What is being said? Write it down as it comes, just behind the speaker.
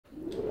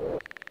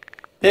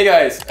Hey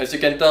guys, as you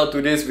can tell,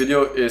 today's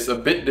video is a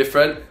bit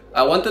different.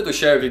 I wanted to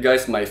share with you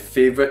guys my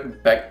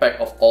favorite backpack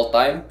of all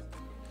time.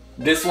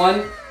 This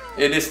one,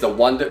 it is the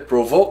Wandrd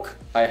PRVKE.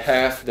 I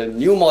have the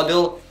new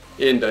model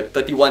in the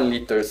 31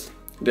 liters.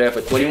 They have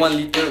a 21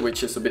 liter,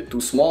 which is a bit too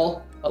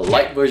small, a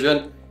light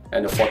version,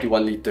 and a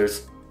 41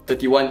 liters.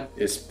 31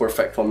 is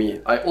perfect for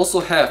me. I also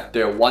have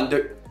their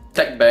Wandrd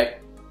tech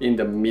bag in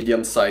the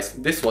medium size.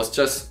 This was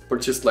just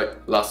purchased like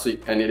last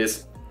week and it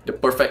is the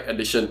perfect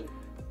addition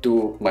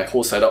to my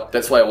whole setup.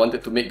 That's why I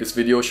wanted to make this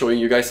video showing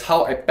you guys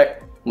how I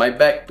pack my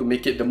bag to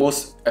make it the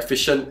most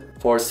efficient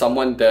for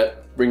someone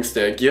that brings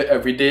their gear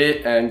every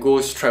day and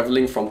goes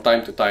traveling from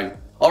time to time.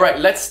 Alright,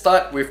 let's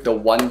start with the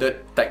Wandrd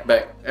tech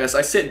bag. As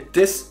I said,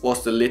 this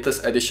was the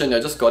latest edition. I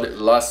just got it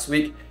last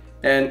week,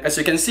 and as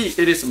you can see,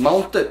 it is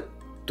mounted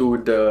to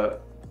the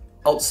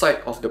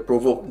outside of the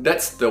PRVKE.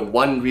 That's the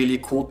one really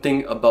cool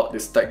thing about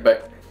this tech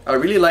bag. I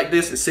really like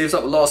this. It saves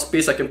up a lot of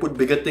space. I can put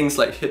bigger things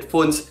like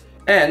headphones,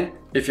 and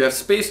if you have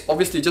space,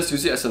 obviously just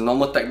use it as a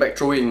normal tech bag.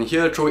 Throw it in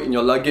here, throw it in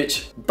your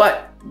luggage.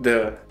 But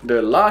the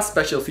last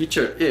special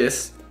feature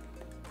is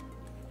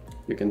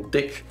you can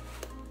take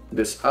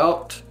this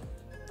out.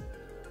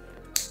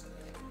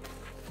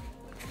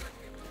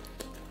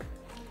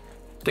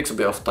 Takes a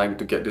bit of time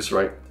to get this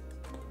right,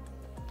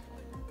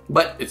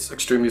 but it's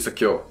extremely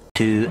secure.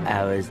 2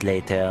 hours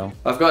later.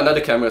 I've got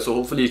another camera, so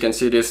hopefully you can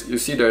see this. You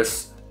see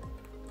there's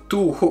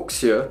two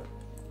hooks here.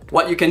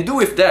 What you can do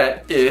with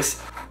that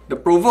is the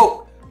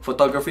PRVKE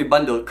photography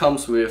bundle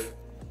comes with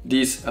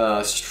these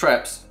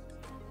straps,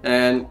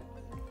 and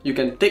you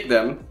can take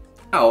them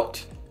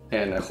out,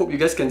 and I hope you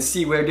guys can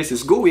see where this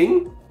is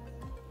going.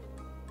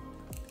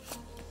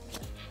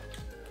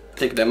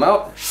 Take them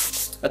out.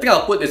 I think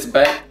I'll put this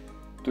back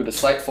to the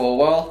side for a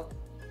while.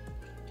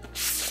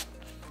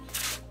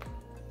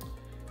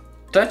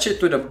 Attach it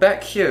to the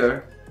back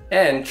here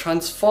and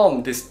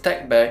transform this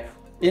tech bag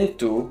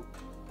into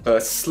a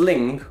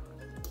sling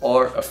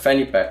or a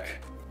fanny pack.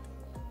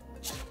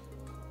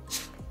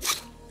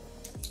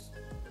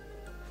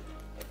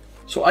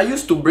 So I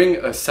used to bring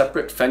a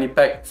separate fanny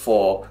pack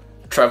for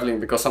traveling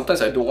because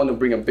sometimes I don't want to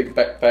bring a big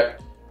backpack.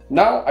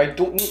 Now I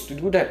don't need to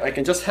do that. I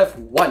can just have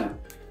one.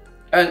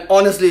 And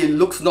honestly, it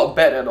looks not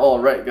bad at all,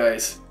 right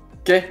guys?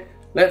 Okay,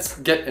 let's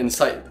get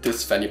inside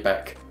this fanny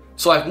pack.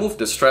 So I've moved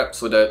the strap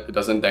so that it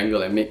doesn't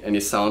dangle and make any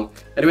sound.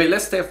 Anyway,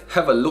 let's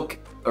have a look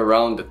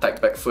around the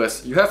tech bag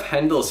first. You have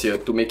handles here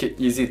to make it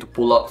easy to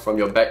pull out from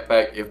your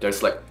backpack if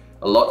there's like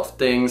a lot of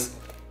things.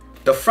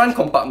 The front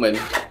compartment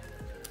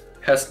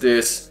has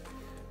this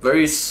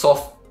very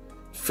soft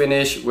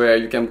finish where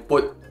you can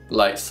put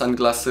like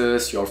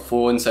sunglasses, your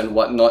phones and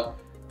whatnot.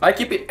 I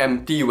keep it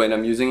empty when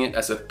I'm using it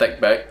as a tech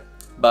bag,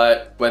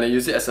 but when I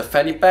use it as a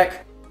fanny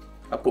pack,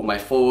 I put my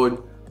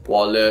phone,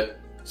 wallet,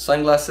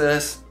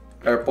 sunglasses,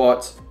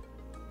 AirPods,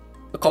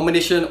 a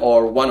combination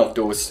or one of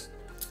those.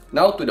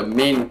 Now to the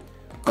main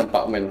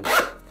compartment.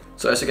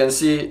 So as you can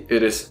see,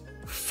 it is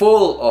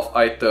full of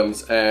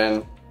items,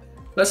 and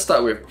let's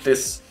start with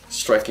this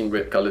striking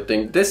red color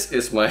thing. This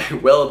is my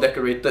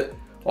well-decorated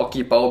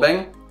Oki power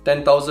bank,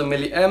 10,000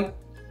 milliamp,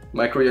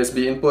 micro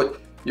USB input,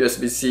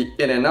 USB-C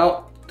in and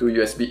out to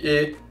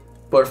USB-A,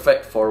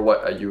 perfect for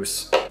what I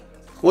use.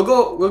 We'll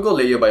go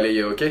layer by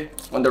layer, okay?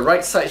 On the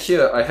right side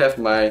here, I have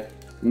my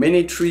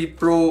Mini 3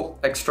 Pro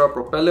extra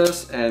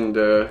propellers and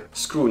the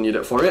screw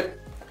needed for it.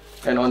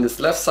 And on this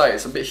left side,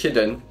 it's a bit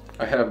hidden,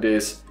 I have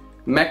this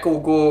Mako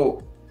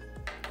Go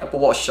Apple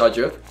Watch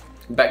charger.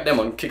 Back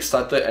them on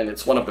Kickstarter, and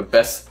it's one of the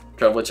best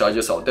travel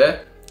chargers out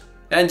there.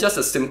 And just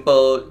a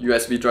simple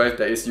USB drive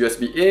that is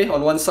USB-A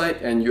on one side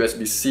and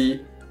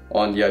USB-C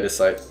on the other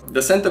side.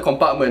 The center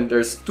compartment,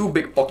 there's two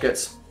big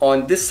pockets.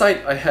 On this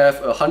side, I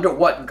have a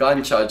 100-watt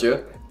gun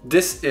charger.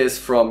 This is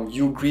from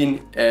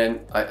Ugreen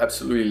and I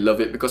absolutely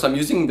love it because I'm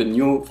using the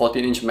new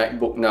 14-inch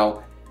MacBook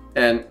now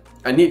and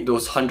I need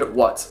those 100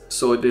 watts.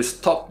 So this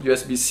top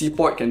USB-C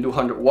port can do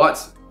 100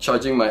 watts.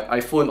 Charging my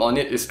iPhone on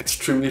it is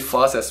extremely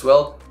fast as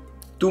well.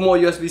 Two more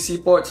USB-C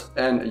ports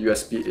and a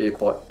USB-A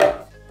port.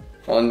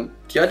 On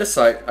the other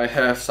side, I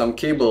have some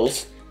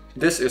cables.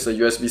 This is a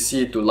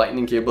USB-C to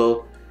lightning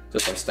cable,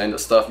 just some standard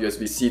stuff,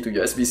 USB-C to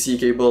USB-C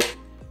cable.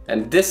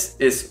 And this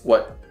is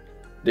what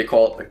they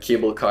call a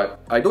cable card.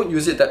 I don't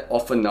use it that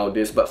often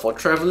nowadays, but for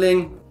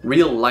traveling,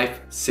 real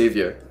life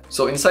savior.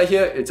 So inside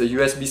here, it's a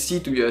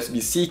USB-C to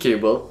USB-C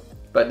cable,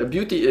 but the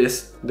beauty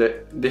is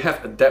that they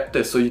have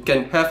adapters, so you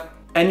can have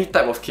any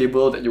type of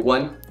cable that you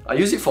want. I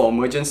use it for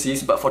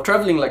emergencies, but for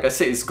traveling, like I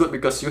said, it's good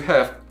because you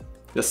have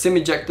the SIM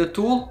ejector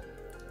tool,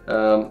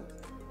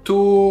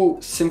 two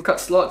SIM card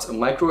slots, a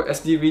micro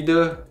SD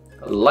reader,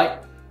 a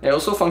light, and it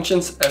also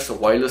functions as a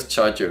wireless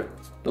charger.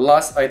 The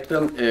last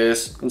item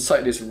is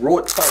inside this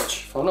Rode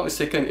pouch. If I'm not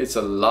mistaken, it's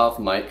a lav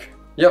mic.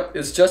 Yep,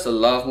 it's just a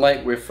lav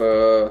mic with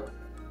a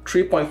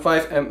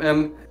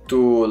 3.5mm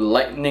to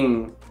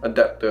lightning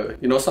adapter.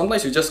 You know,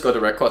 sometimes you just gotta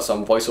record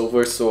some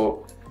voiceovers,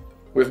 so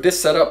with this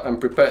setup, I'm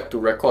prepared to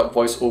record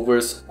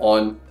voiceovers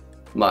on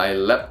my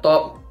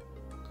laptop,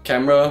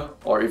 camera,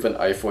 or even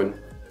iPhone.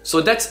 So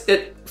that's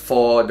it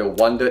for the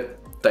Wandrd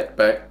tech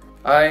bag.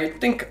 I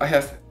think I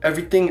have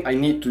everything I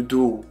need to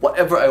do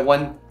whatever I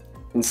want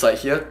inside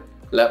here.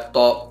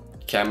 Laptop,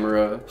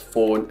 camera,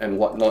 phone and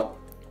whatnot.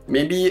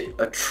 Maybe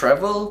a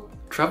travel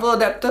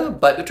adapter,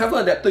 but the travel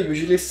adapter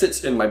usually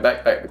sits in my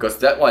backpack because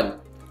that one,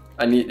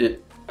 I need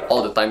it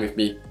all the time with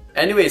me.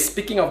 Anyway,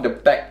 speaking of the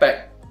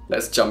backpack,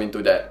 let's jump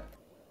into that.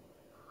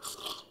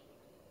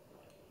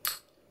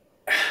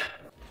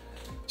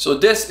 So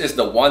this is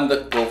the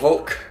Wandrd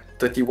PRVKE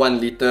 31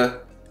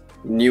 liter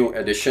new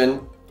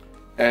edition.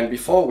 And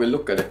before we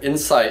look at the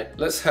inside,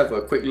 let's have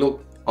a quick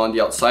look on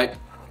the outside.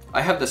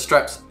 I have the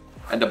straps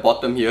at the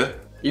bottom here.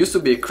 It used to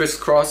be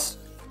crisscross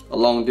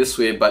along this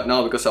way, but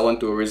now because I want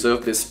to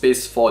reserve this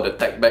space for the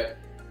tech bag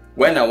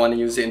when I want to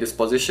use it in this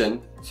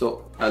position,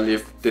 so I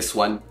leave this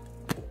one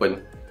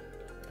open.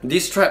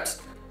 These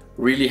straps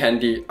really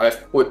handy.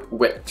 I've put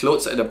wet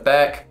clothes at the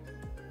back,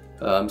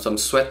 some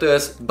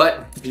sweaters,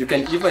 but you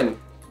can even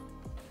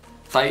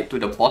tie it to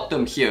the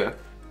bottom here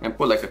and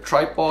put like a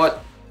tripod,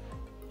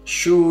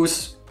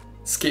 shoes,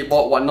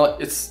 skateboard,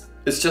 whatnot. It's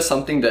just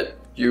something that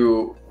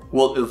you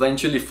will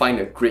eventually find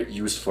a great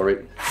use for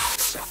it.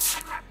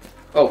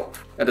 Oh,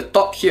 at the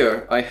top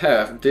here I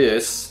have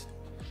this,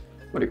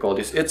 what do you call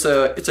this? It's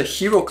a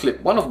hero clip,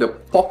 one of the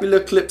popular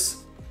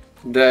clips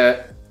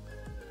that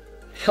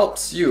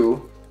helps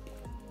you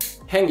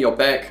hang your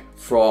bag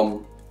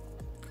from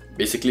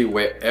basically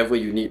wherever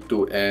you need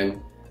to,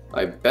 and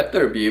I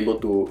better be able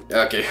to,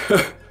 okay.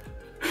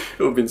 It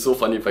would have been so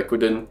funny if I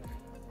couldn't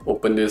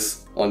open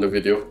this on the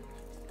video.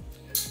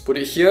 Put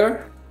it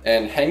here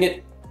and hang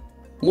it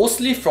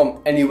mostly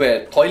from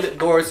anywhere. Toilet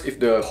doors, if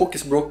the hook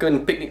is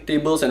broken, picnic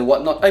tables and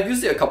whatnot. I've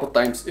used it a couple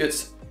times.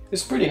 It's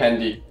pretty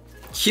handy.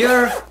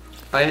 Here,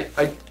 I'm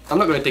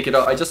not going to take it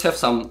out. I just have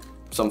some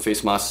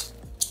face masks.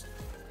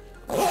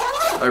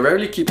 I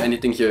rarely keep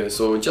anything here,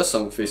 so just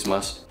some face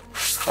masks.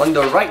 On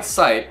the right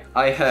side,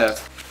 I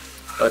have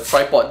a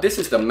tripod. This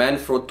is the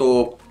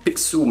Manfrotto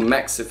Pixel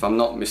Max, if I'm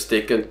not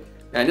mistaken.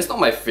 And it's not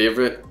my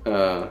favorite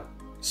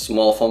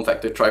small form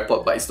factor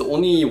tripod, but it's the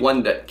only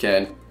one that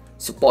can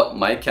support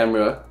my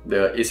camera,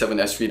 the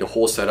A7S III, the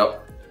whole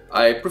setup.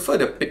 I prefer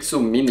the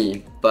Pixel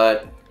Mini,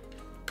 but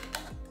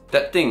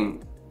that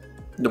thing,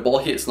 the ball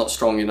head is not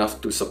strong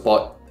enough to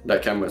support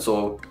that camera.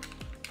 So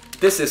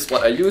this is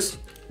what I use.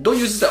 Don't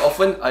use it that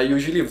often. I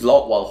usually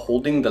vlog while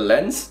holding the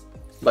lens,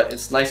 but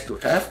it's nice to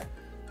have.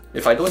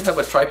 If I don't have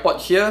a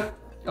tripod here,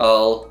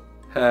 I'll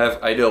have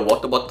either a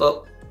water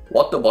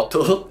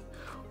bottle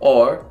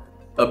or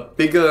a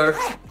bigger,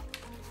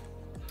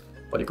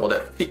 what do you call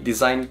that, Peak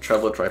Design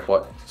travel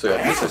tripod. So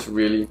yeah, this is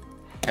really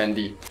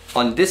handy.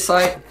 On this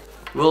side,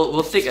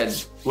 we'll take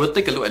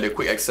a look at the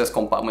quick access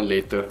compartment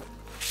later.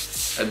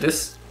 At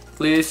this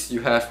place,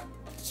 you have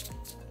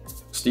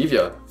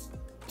stevia.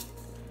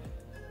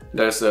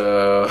 There's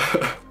a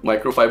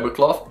microfiber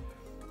cloth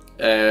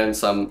and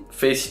some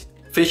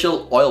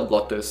facial oil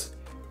blotters,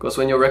 because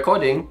when you're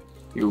recording,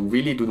 you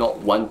really do not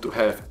want to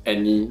have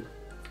any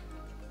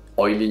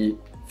oily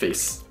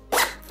face.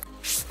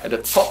 At the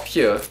top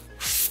here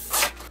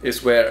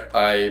is where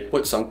I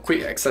put some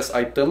quick access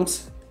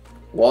items,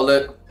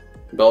 wallet,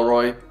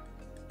 Bellroy,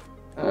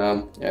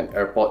 and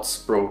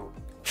AirPods Pro.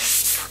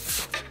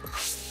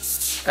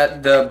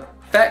 At the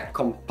back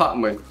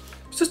compartment,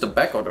 is this the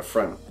back or the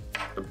front?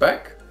 The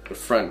back, the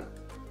front.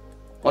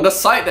 On the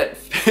side that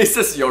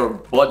faces your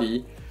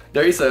body,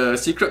 there is a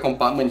secret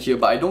compartment here,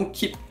 but I don't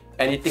keep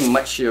anything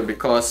much here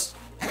because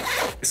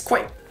it's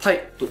quite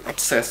tight to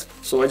access.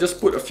 So I just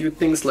put a few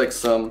things like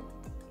some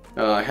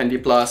Handy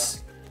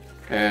Plus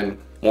and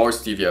more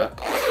stevia.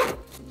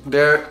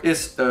 There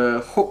is a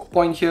hook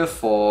point here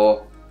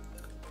for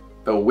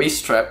a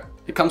waist strap.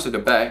 It comes with a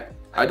bag.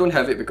 I don't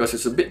have it because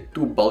it's a bit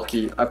too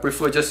bulky. I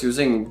prefer just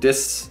using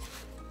this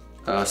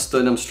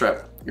sternum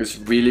strap. It's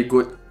really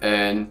good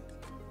and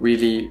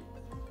really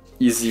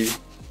easy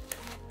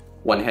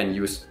one-hand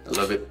use. I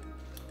love it.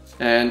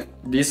 And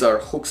these are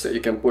hooks that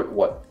you can put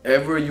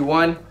whatever you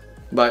want,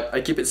 but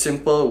I keep it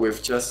simple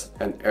with just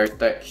an air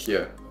tag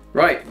here.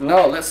 Right,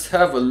 now let's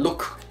have a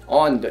look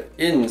on the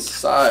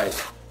inside.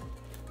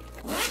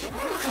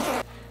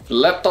 The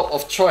laptop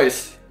of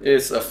choice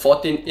is a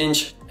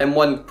 14-inch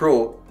M1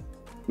 Pro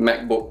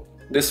MacBook.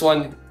 This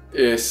one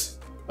is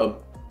a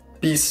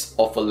beast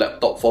of a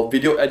laptop for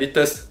video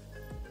editors.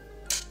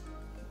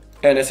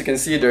 And as you can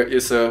see, there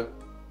is a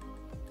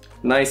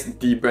nice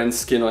D-brand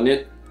skin on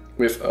it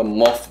with a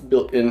moth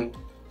built-in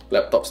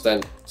laptop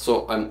stand.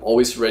 So I'm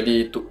always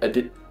ready to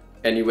edit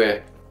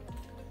anywhere.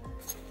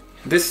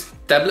 This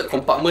tablet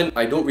compartment,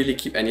 I don't really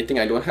keep anything.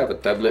 I don't have a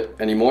tablet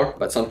anymore,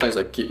 but sometimes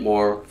I keep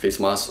more face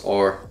masks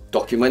or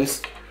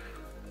documents.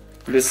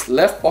 This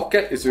left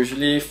pocket is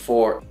usually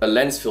for a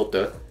lens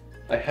filter.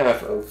 I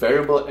have a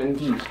variable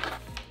ND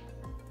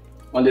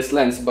on this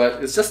lens,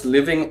 but it's just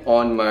living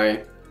on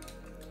my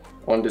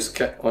on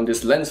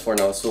this lens for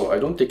now, so I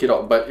don't take it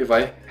out. But if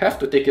I have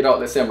to take it out,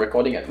 let's say I'm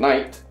recording at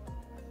night,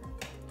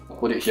 I'll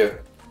put it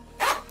here.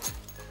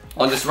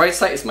 On this right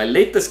side is my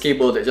latest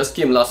cable that just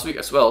came last week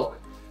as well.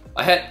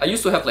 I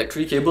used to have like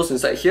 3 cables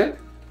inside here,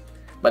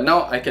 but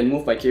now I can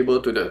move my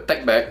cable to the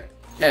tech bag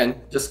and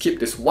just keep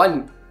this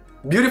one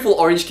beautiful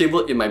orange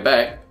cable in my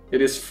bag.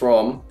 It is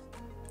from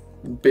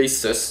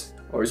Basis,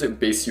 or is it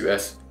Base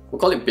US? We'll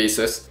call it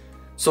Basis.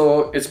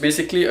 So it's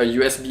basically a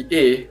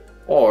USB-A,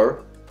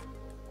 or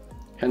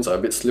hands are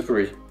a bit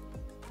slippery,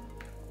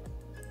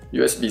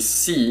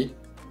 USB-C.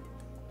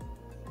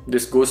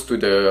 This goes to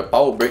the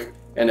power brick,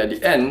 and at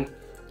the end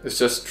it's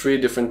just 3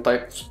 different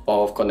types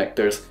of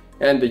connectors,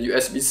 and the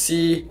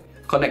USB-C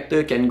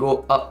connector can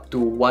go up to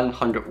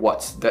 100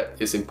 watts. That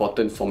is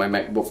important for my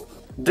MacBook.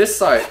 This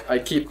side I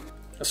keep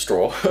a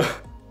straw,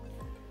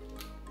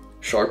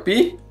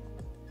 Sharpie.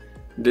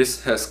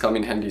 This has come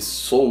in handy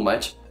so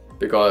much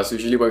because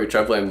usually when we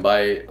travel and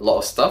buy a lot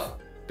of stuff,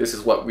 this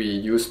is what we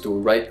use to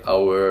write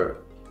our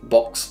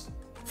box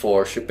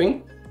for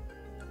shipping.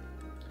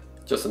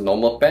 Just a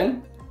normal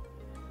pen.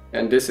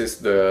 And this is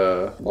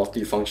the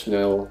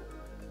multifunctional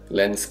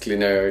lens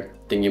cleaner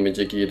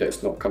thingy-majiggy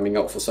that's not coming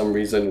out for some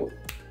reason,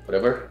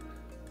 whatever.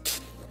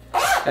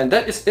 And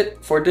that is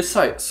it for this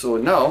side. So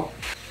now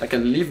I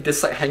can leave this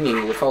side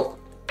hanging without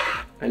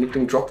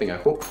anything dropping, I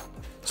hope.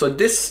 So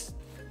this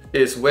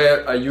is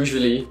where I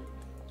usually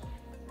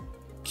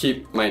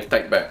keep my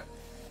tech bag.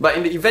 But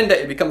in the event that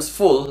it becomes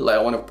full, like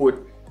I want to put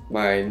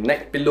my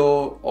neck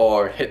pillow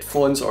or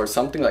headphones or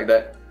something like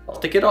that, I'll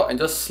take it out and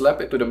just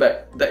slap it to the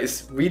back. That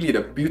is really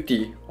the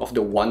beauty of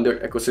the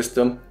Wandrd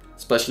ecosystem,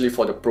 especially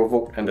for the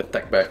PRVKE and the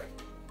tech bag.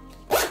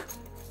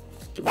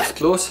 Keep this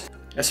close.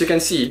 As you can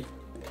see,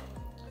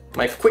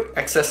 my quick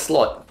access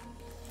slot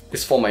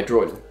is for my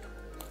drone.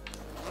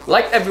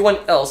 Like everyone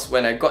else,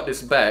 when I got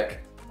this bag,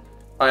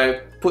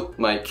 I put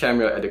my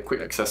camera at the quick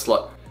access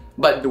slot.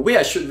 But the way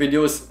I shoot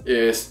videos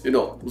is, you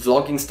know,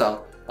 vlogging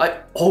style.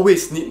 I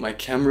always need my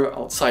camera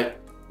outside,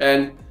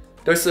 and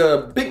there's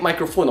a big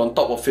microphone on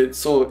top of it,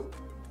 so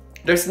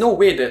there's no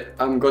way that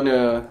I'm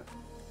gonna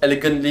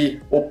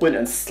elegantly open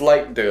and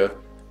slide the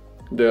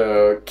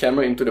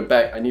camera into the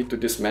bag. I need to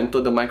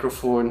dismantle the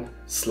microphone,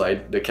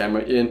 slide the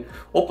camera in,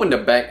 open the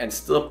bag, and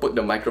still put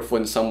the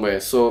microphone somewhere.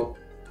 So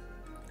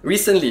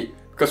recently,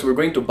 because we're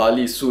going to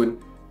Bali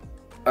soon,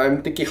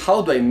 I'm thinking,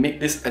 how do I make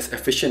this as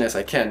efficient as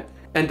I can?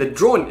 And the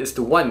drone is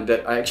the one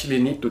that I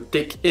actually need to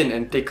take in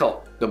and take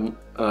out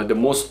the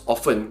most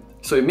often.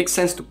 So it makes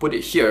sense to put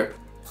it here,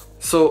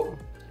 so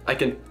I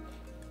can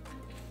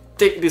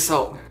take this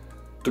out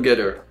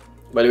together.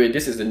 By the way,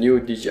 this is the new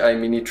DJI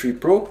Mini 3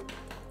 Pro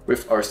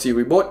with RC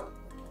remote.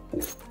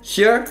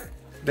 Here,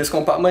 this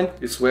compartment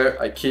is where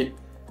I keep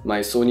my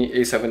Sony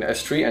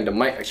a7S III, and the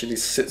mic actually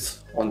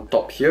sits on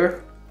top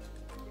here.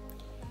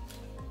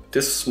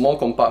 This small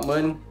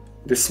compartment,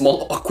 this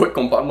small awkward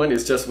compartment,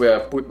 is just where I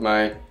put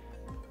my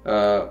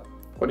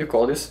what do you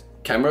call this?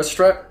 Camera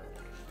strap.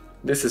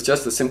 This is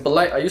just a simple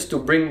light. I used to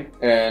bring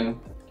an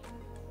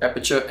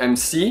Aperture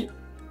MC,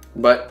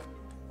 but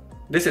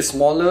this is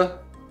smaller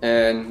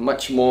and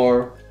much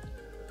more,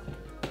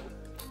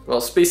 well,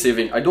 space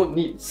saving. I don't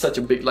need such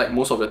a big light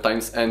most of the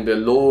times, and the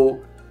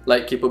low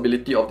light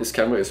capability of this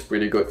camera is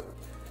pretty good.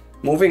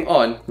 Moving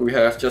on, we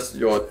have just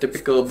your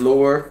typical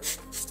blower.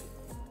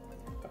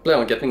 I plan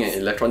on getting an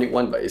electronic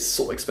one, but it's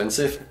so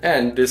expensive.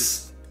 And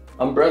this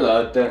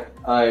umbrella that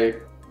I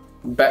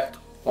backed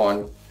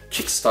on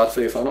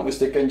Kickstarter, if I'm not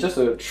mistaken, just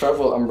a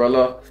travel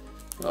umbrella.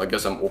 I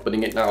guess I'm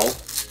opening it now.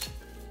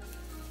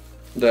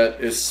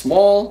 That is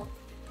small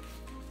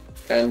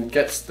and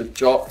gets the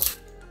job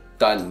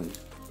done.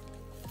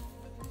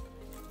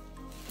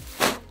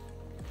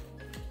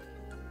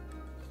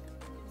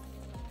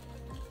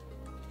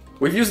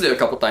 We've used it a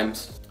couple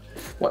times.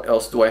 What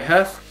else do I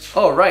have?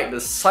 Oh right, the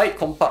side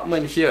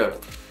compartment here.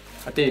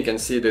 I think you can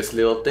see this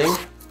little thing.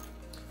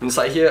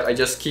 Inside here, I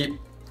just keep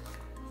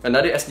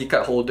another SD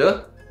card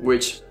holder,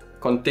 which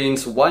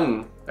contains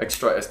one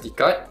extra SD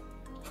card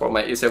for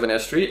my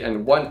a7S III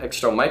and one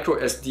extra micro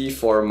SD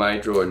for my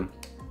drone.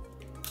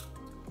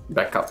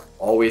 Backup,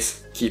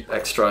 always keep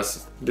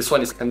extras. This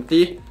one is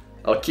empty.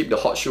 I'll keep the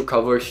hot shoe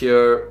cover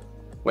here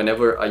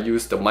whenever I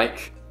use the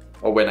mic,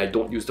 or when I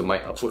don't use the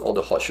mic, I'll put all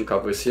the hot shoe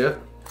covers here.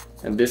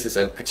 And this is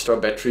an extra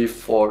battery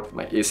for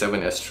my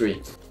a7S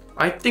III.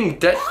 I think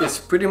that is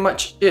pretty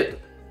much it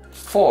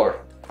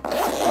for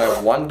my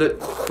Wandrd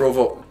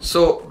PRVKE.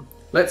 So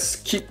let's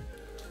keep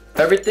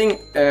everything,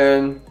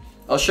 and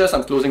I'll share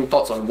some closing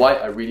thoughts on why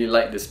I really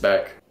like this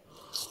bag.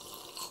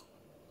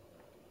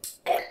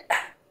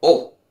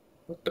 Oh,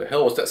 what the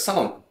hell was that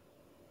sound?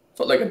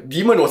 Felt like a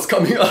demon was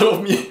coming out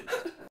of me.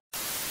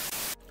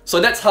 So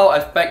that's how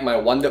I've packed my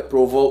Wandrd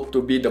PRVKE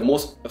to be the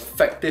most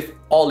effective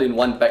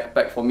all-in-one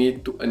backpack for me,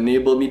 to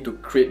enable me to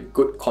create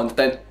good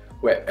content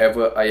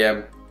wherever I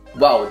am.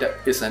 Wow, that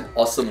is an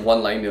awesome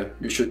one-liner.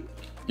 You should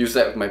use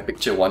that with my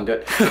picture,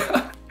 Wandrd.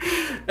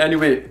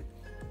 Anyway,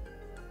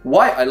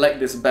 why I like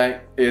this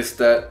bag is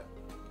that,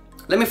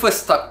 let me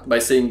first start by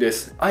saying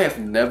this. I have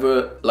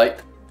never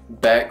liked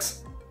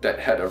bags that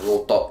had a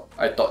roll top.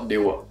 I thought they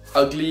were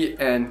ugly,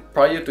 and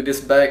prior to this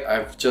bag,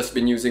 I've just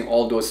been using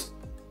all those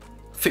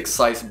fixed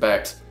size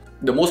bags.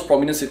 The most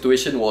prominent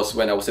situation was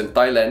when I was in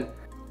Thailand.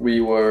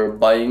 We were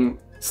buying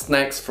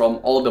snacks from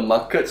all the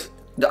markets.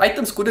 The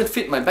items couldn't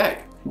fit my bag.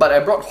 but I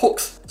brought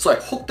hooks, so I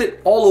hooked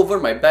it all over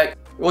my bag.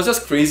 It was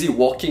just crazy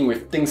walking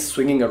with things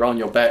swinging around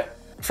your back.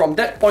 From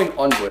that point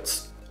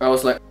onwards, I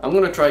was like, I'm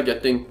gonna try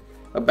getting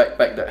a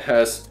backpack that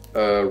has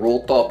a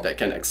roll top that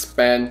can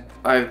expand.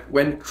 I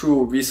went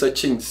through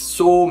researching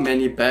so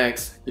many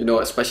bags, you know,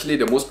 especially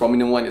the most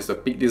prominent one is the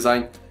Peak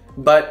design.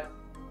 But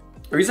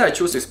the reason I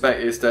chose this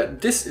bag is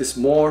that this is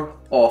more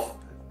of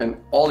an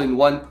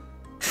all-in-one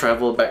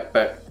travel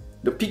backpack.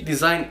 The Peak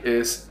design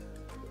is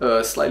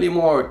a slightly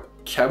more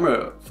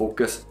camera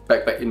focused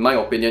backpack in my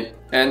opinion.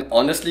 And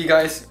honestly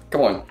guys,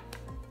 come on,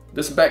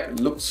 this bag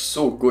looks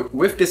so good.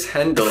 With this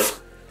handle,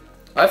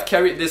 I've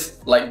carried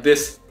this like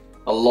this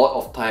a lot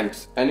of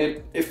times and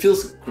it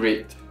feels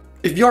great.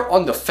 If you're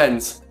on the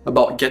fence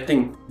about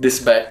getting this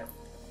bag,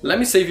 let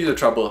me save you the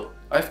trouble.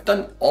 I've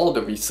done all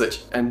the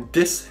research and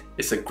this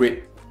is a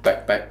great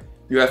backpack.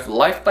 You have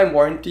lifetime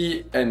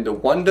warranty and the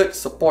Wandrd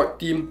support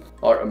team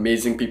are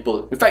amazing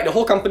people. In fact, the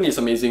whole company is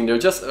amazing. They're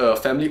just a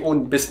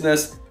family-owned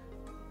business,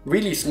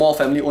 really small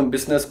family-owned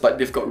business, but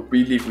they've got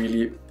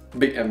really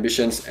big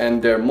ambitions,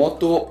 and their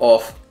motto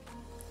of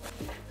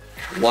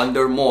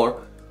wonder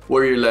more,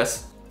 worry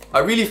less. I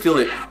really feel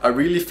it. I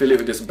really feel it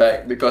with this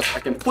bag because I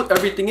can put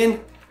everything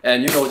in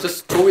and, you know,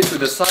 just throw it to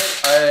the side.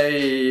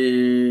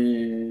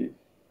 I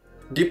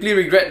deeply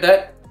regret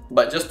that,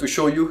 but just to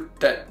show you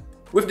that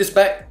with this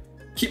bag,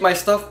 keep my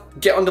stuff,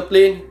 get on the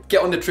plane,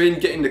 get on the train,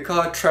 get in the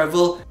car,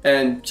 travel,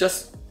 and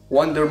just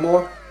wonder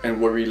more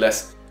and worry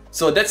less.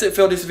 So that's it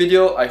for this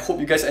video. I hope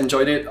you guys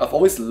enjoyed it. I've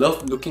always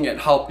loved looking at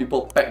how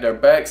people pack their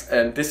bags,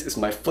 and this is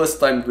my first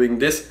time doing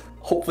this.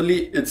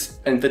 Hopefully it's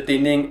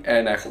entertaining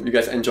and I hope you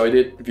guys enjoyed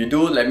it. If you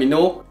do, let me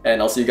know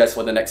and I'll see you guys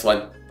for the next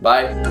one.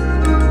 Bye!